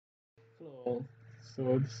Hello.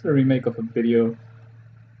 So this is a remake of a video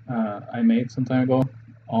I made some time ago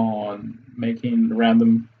on making a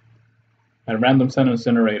random sentence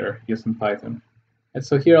generator using Python. And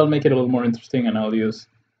so here I'll make it a little more interesting, and I'll use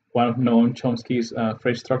one of Noam Chomsky's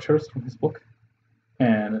phrase structures from his book.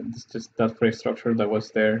 And it's just that phrase structure that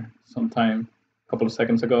was there sometime a couple of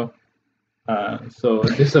seconds ago. So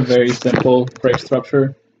this is a very simple phrase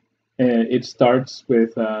structure. It starts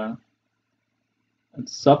with a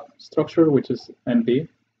substructure, which is NP,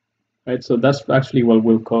 right? So that's actually what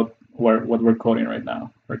we'll code, what we're coding right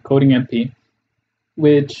now. We're coding NP,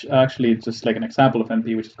 which actually is just like an example of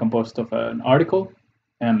NP, which is composed of an article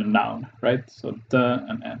and a noun, right? So the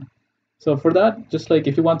and n. So for that, just like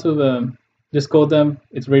if you want to just code them,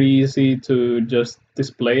 it's really easy to just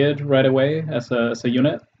display it right away as a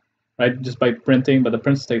unit, right? Just by printing, by the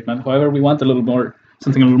print statement. However, we want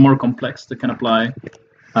something a little more complex that can apply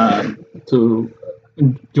to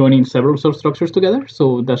joining several substructures together.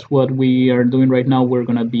 So that's what we are doing right now. We're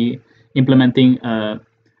going to be implementing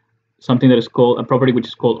something that is called a property which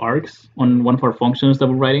is called args on one of our functions that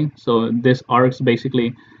we're writing. So this args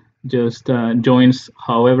basically just joins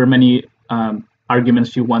however many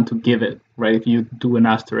arguments you want to give it, right? If you do an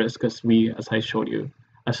asterisk, as I showed you,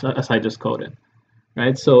 as I just coded,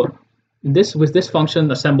 right? So with this function,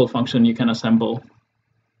 assemble function, you can assemble.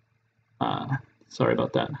 Sorry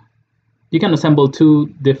about that. You can assemble two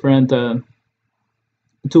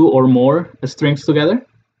or more strings together,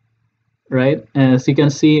 right? As you can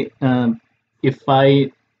see, if I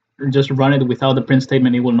just run it without the print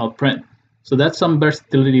statement, it will not print. So that's some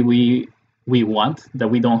versatility we want that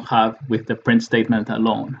we don't have with the print statement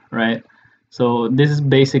alone, right? So this is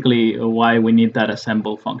basically why we need that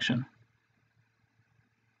assemble function.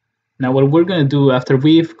 Now, what we're going to do after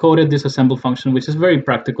we've coded this assemble function, which is very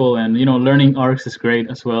practical, and learning args is great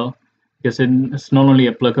as well, because it's not only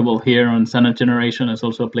applicable here on sentence generation, it's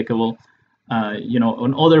also applicable,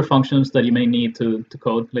 on other functions that you may need to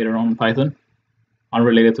code later on in Python,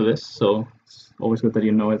 unrelated to this. So it's always good that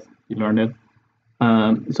you know it, you learned it.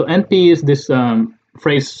 So NP is this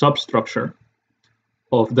phrase substructure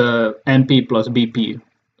of the NP plus BP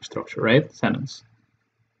structure, right? Sentence.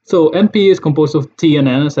 So NP is composed of T and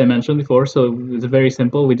N, as I mentioned before. So it's very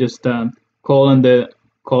simple. We just call on to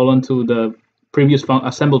the previous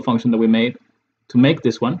assemble function that we made to make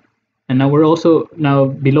this one. And now we're also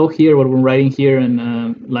below here, what we're writing here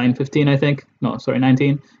in line 15, I think. No, sorry,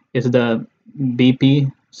 19 is the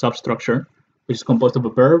BP substructure, which is composed of a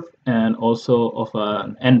verb and also of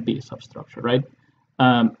an NP substructure, right?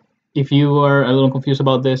 If you are a little confused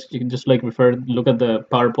about this, you can just look at the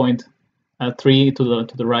PowerPoint 3 to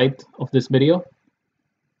the right of this video.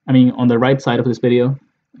 I mean, on the right side of this video,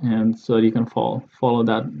 and so you can follow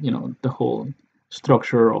that, the whole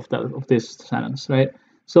structure of this sentence, right?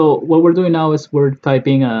 So what we're doing now is we're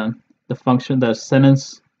typing the function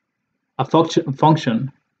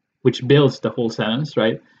which builds the whole sentence,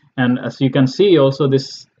 right? And as you can see, also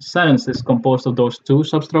this sentence is composed of those two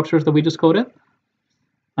substructures that we just coded.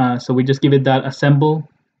 So we just give it that assemble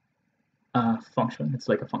function. It's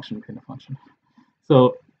like a function within a function.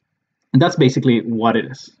 So that's basically what it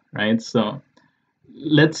is, right? So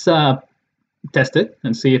let's test it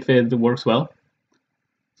and see if it works well.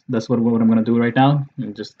 That's what I'm going to do right now.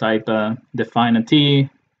 And just type define a T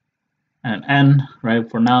and an N, right,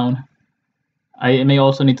 for noun. I may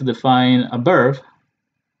also need to define a verb,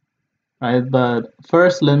 right? But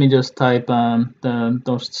first, let me just type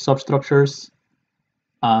those substructures.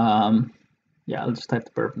 Yeah, I'll just type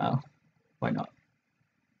the verb now. Why not?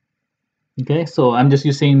 Okay, so I'm just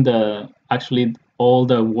using all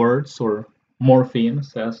the words or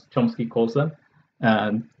morphemes, as Chomsky calls them,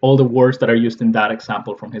 and all the words that are used in that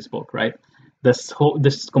example from his book, right? This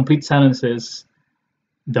complete sentence is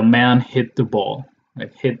the man hit the ball,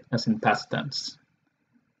 like hit as in past tense.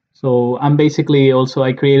 So I'm basically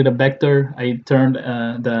I created a vector. I turned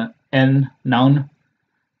the n noun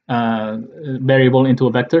variable into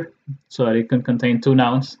a vector so that it can contain two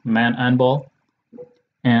nouns, man and ball.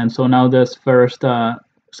 And so now this first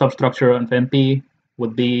substructure of NP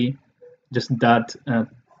would be just that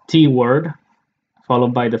T word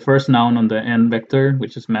followed by the first noun on the n vector,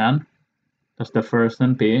 which is man. That's the first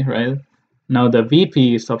NP, right? Now the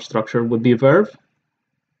VP substructure would be verb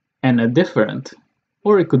and a different,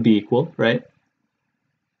 or it could be equal, right?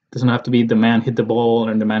 Doesn't have to be the man hit the ball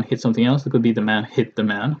and the man hit something else. It could be the man hit the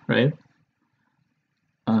man, right?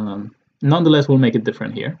 Nonetheless, we'll make it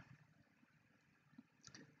different here.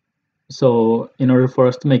 So in order for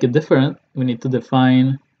us to make it different, we need to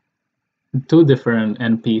define two different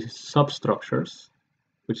NP substructures,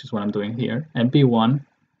 which is what I'm doing here. NP1,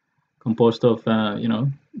 composed of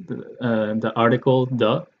the article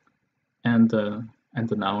the and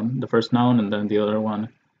the noun, the first noun, and then the other one,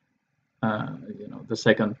 the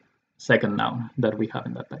second noun that we have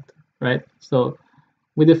in that vector, right? So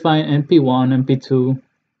we define NP1, NP2,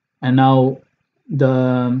 and now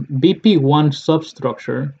the BP1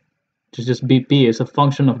 substructure, which is just BP, is a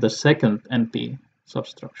function of the second NP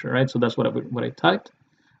substructure, right? So that's what I typed.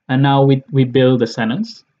 And now we build the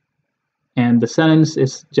sentence, and the sentence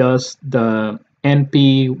is just the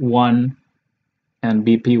NP1 and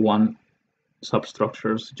BP1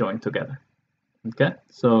 substructures joined together. Okay,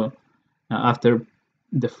 so after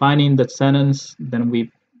defining that sentence, then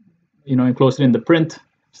we enclose it in the print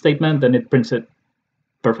statement, then it prints it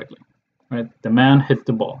perfectly, right? The man hit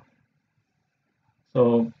the ball.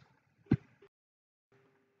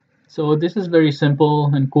 So this is very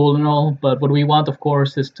simple and cool and all, but what we want, of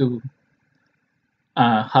course, is to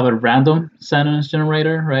have a random sentence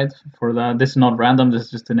generator, right? For that, this is not random, this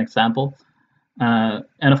is just an example. And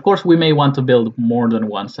of course, we may want to build more than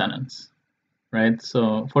one sentence, right?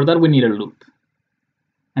 So for that, we need a loop.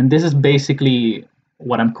 And this is basically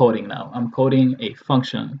what I'm coding now. I'm coding a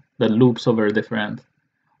function that loops over different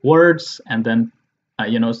words and then,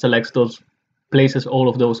 selects those, places all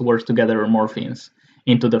of those words together or morphemes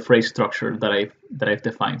into the phrase structure that I've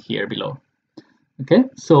defined here below. Okay,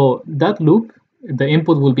 so that loop, the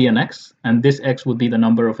input will be an x, and this x would be the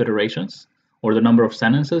number of iterations or the number of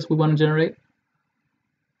sentences we want to generate.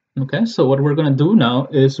 Okay, so what we're going to do now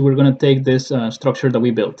is we're going to take this structure that we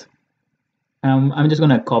built. I'm just going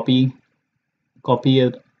to copy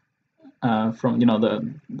it from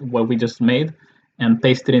what we just made and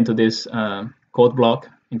paste it into this code block,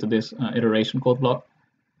 into this iteration code block.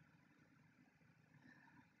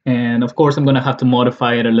 And of course, I'm going to have to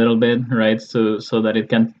modify it a little bit, right? So that it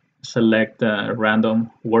can select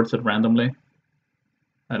random words randomly.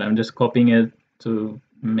 And I'm just copying it to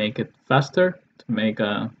make it faster,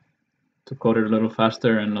 to code it a little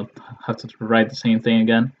faster and not have to write the same thing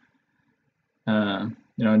again.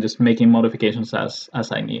 Just making modifications as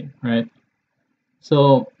I need, right?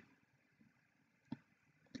 So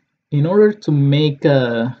in order to make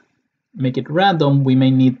it random, we may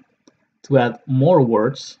need to add more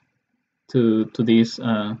words to these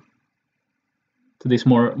morpheme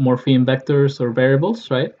vectors or variables,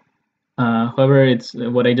 right? However, it's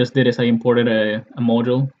what I just did is I imported a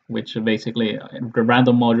module, which basically the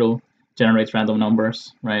random module generates random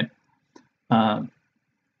numbers, right?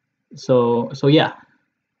 So yeah,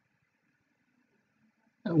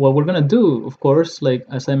 what we're gonna do, of course, like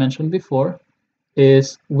as I mentioned before,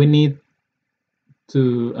 is we need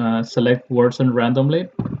to select words randomly.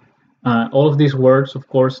 All of these words, of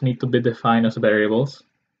course, need to be defined as variables.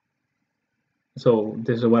 So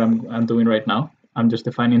this is what I'm doing right now. I'm just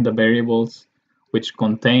defining the variables which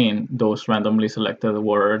contain those randomly selected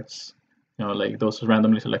words, like those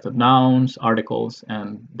randomly selected nouns, articles,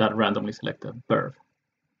 and that randomly selected verb.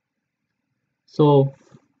 So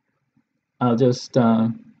I'll just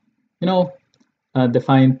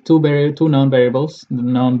define two noun variables. The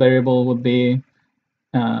noun variable would be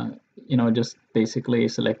just basically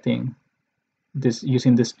selecting this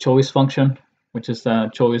using this choice function, which is the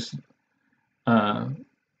choice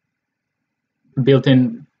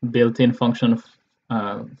built-in function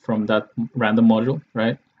from that random module,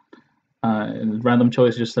 right? Random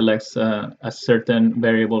choice just selects a certain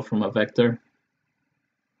variable from a vector.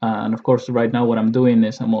 And of course, right now what I'm doing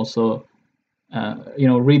is I'm also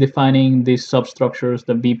redefining these substructures,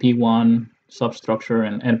 the BP1 substructure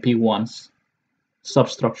and NP1's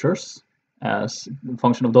substructures as a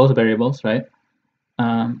function of those variables, right?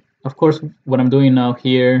 Of course, what I'm doing now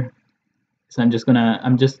here is I'm just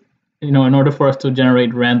in order for us to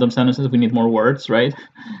generate random sentences, we need more words, right?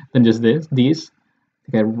 Than just these.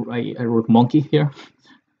 I think I wrote monkey here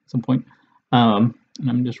at some point. And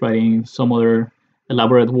I'm just writing some other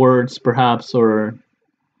elaborate words, perhaps, or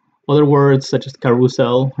other words such as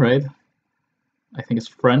carousel, right? I think it's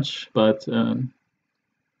French, but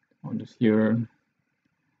I'll just here.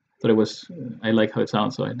 I like how it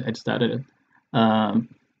sounds, so I just added it.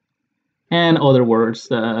 And other words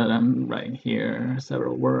that I'm writing here,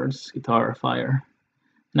 several words, guitar, fire.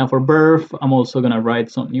 Now for verb, I'm also gonna write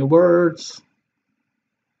some new words.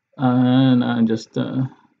 And I'm just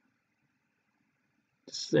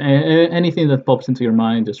anything that pops into your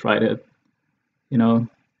mind, just write it,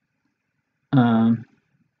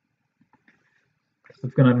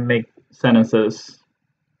 It's gonna make sentences,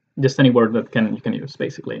 just any word that you can use,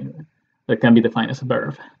 basically, that can be defined as a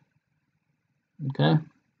verb. Okay.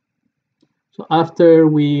 So after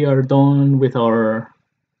we are done with our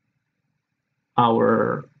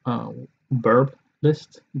verb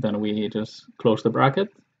list, then we just close the bracket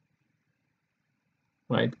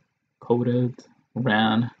right? Coded,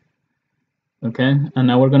 ran. Okay, and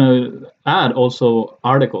now we're gonna add also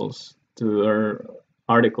articles to our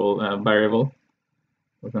article variable.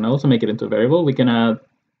 We're gonna also make it into a variable. We can add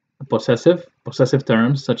possessive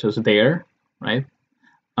terms such as their, right?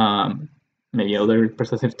 Maybe other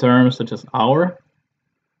possessive terms such as our,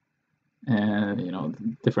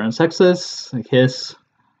 and different sexes like his,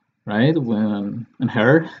 right? When and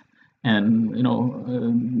her,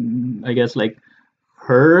 and I guess like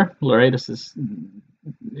her, right? This is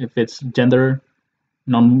if it's gender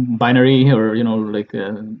non-binary, or like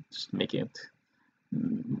just making it,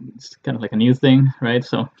 it's kind of like a new thing, right?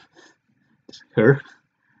 So her.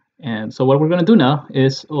 And so what we're going to do now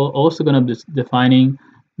is also going to be defining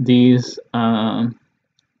these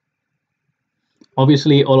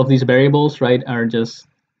obviously all of these variables, right, are just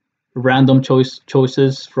random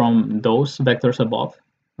choices from those vectors above,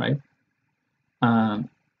 right?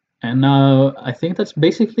 And now I think that's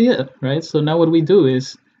basically it, right? So now what we do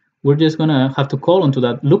is we're just gonna have to call onto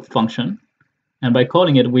that loop function, and by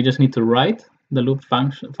calling it, we just need to write the loop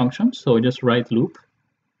function. So we just write loop,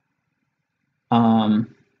 and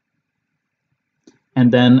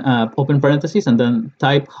then open parentheses, and then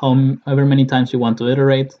type however many times you want to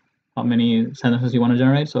iterate, how many sentences you want to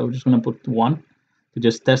generate. So I'm just gonna put 1 to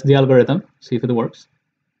just test the algorithm, see if it works.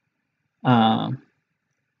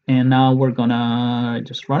 And now we're gonna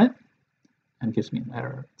just run it, and it gives me an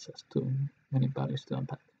error. It says too many values to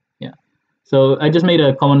unpack. Yeah. So I just made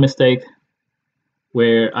a common mistake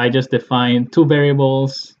where I just defined 2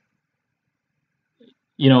 variables,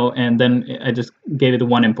 and then I just gave it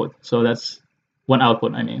 1 input. So that's 1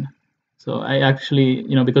 output, I mean. So I actually,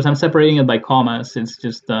 because I'm separating it by commas, it's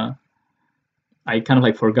just I kind of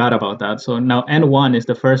like forgot about that. So now n1 is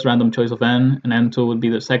the first random choice of n, and n2 would be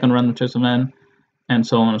the second random choice of n, and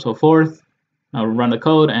so on and so forth. I'll run the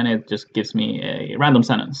code, and it just gives me a random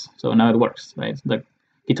sentence. So now it works, right? The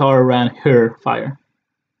guitar ran her fire.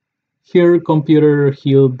 Here computer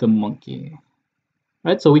healed the monkey,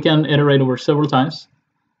 right? So we can iterate over several times.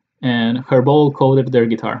 And her ball coded their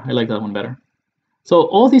guitar. I like that one better. So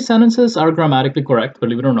all these sentences are grammatically correct,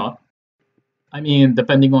 believe it or not. I mean,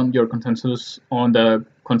 depending on your consensus, on the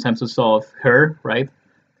consensus of her, right?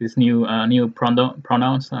 These new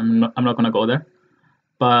pronouns. I'm not gonna go there.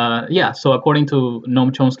 But yeah, so according to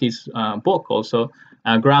Noam Chomsky's book also,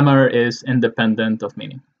 grammar is independent of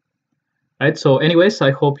meaning. Right, so anyways,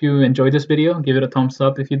 I hope you enjoyed this video. Give it a thumbs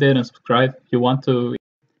up if you did, and subscribe if you want to.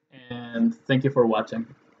 And thank you for watching.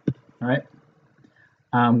 All right,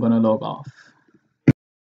 I'm gonna log off.